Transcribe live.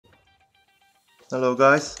Hello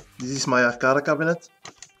guys, this is my arcade cabinet,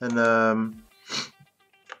 and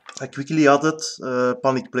I quickly added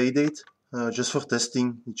Panic Playdate just for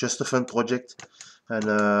testing. It's just a fun project, and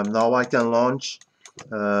now I can launch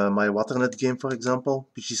my Waternet game, for example,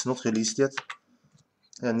 which is not released yet,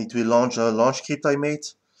 and it will launch a launch script I made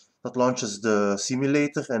that launches the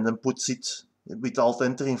simulator and then puts it with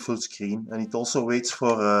alt-enter in full screen, and it also waits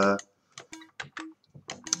for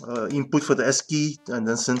input for the S key and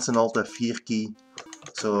then sends an alt F4 key.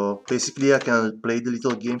 So basically I can play the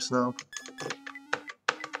little games now.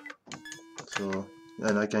 So,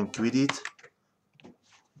 and I can quit it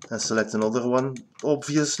and select another one.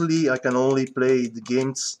 Obviously I can only play the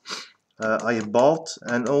games I bought,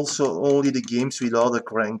 and also only the games without a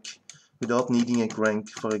crank, without needing a crank.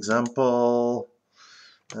 For example,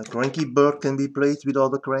 Cranky Bird can be played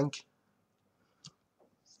without a crank.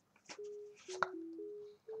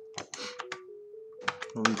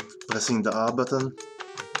 Only pressing the A button.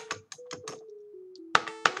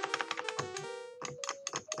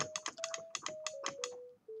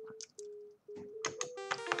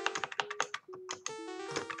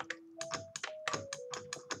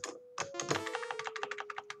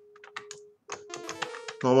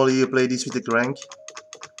 Normally you play this with a crank,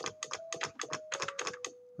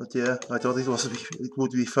 but yeah, I thought it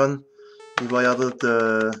would be fun if I added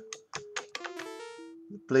the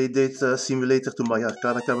Playdate simulator to my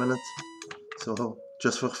arcade cabinet, so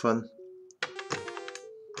just for fun.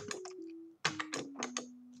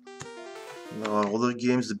 There are other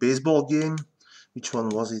games, the baseball game, which one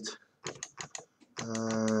was it?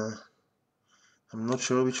 I'm not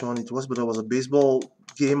sure which one it was, but there was a baseball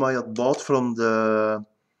game I had bought from the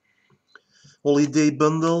holiday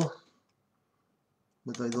bundle,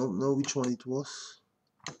 but I don't know which one it was.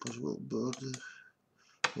 Casual Burger,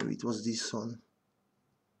 maybe it was this one.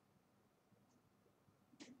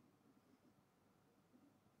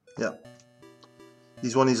 Yeah,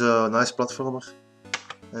 this one is a nice platformer,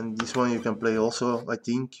 and this one you can play also, I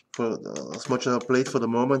think, for as much as I played for the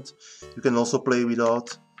moment. You can also play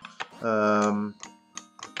without the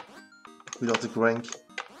crank.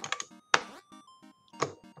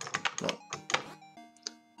 No.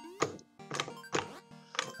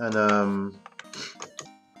 And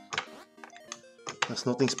there's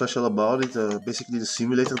nothing special about it. Basically the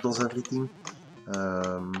simulator does everything.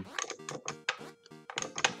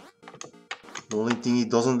 The only thing it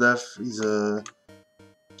doesn't have is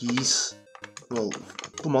keys, well,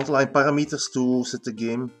 command line parameters to set the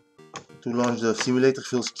game, to launch the simulator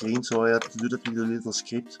full screen, so I had to do that with a little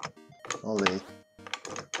script. Allee.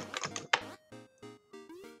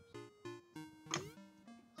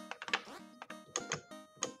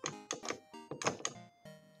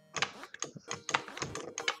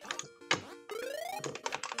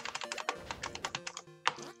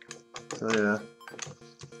 So yeah,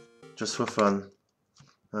 just for fun.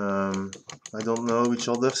 I don't know which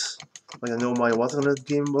others. I know my Waternet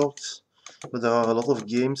game works, but there are a lot of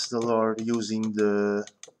games that are using the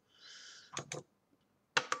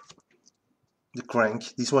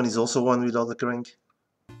crank. This one is also one without a crank.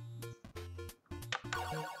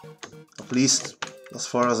 At least as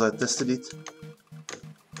far as I tested it.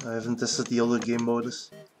 I haven't tested the other game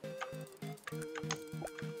modes.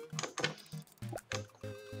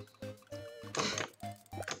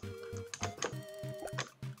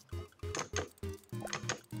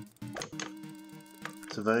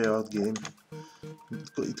 It's a very hard game.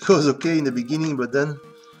 It goes okay in the beginning, but then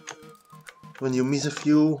when you miss a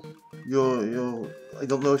few, I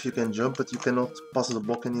don't know if you can jump, but you cannot pass the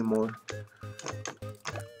block anymore.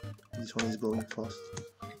 This one is going fast.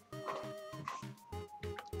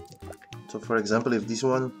 So for example, if this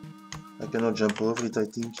one, I cannot jump over it, I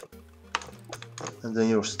think. And then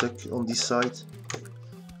you're stuck on this side.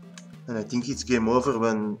 And I think it's game over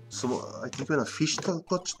when when a fish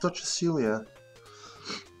touches you, yeah.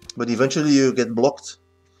 But eventually you get blocked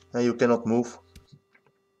and you cannot move.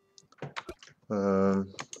 I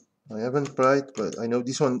haven't tried, but I know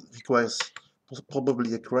this one requires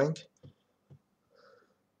probably a crank.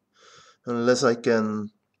 Unless I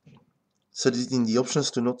can set it in the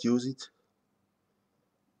options to not use it.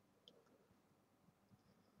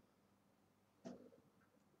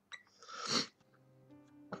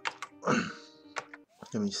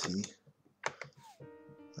 Let me see.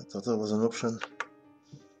 I thought there was an option.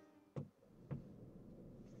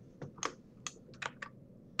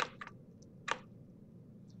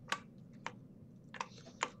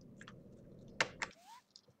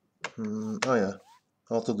 Oh yeah,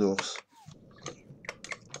 auto doors.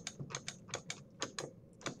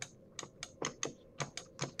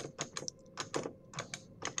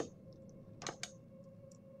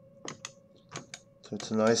 So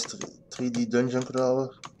it's a nice 3D dungeon crawler.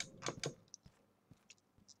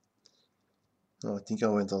 Oh, I think I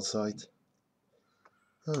went outside.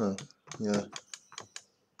 I don't know. Yeah.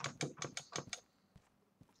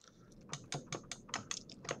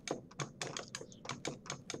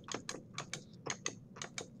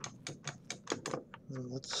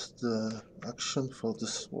 What's the action for the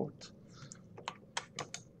sword?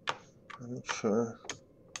 I'm not sure.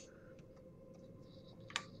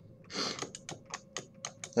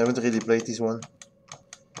 I haven't really played this one.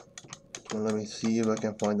 Well, let me see if I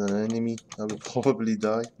can find an enemy. I will probably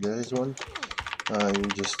die. There is one. I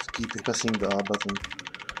will just keep pressing the R button.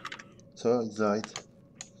 So it died.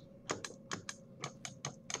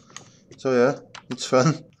 So yeah, it's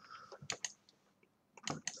fun.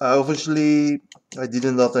 Obviously, I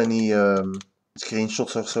didn't have any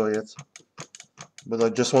screenshots or so yet. But I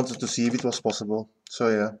just wanted to see if it was possible. So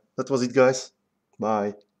yeah, that was it guys.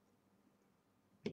 Bye.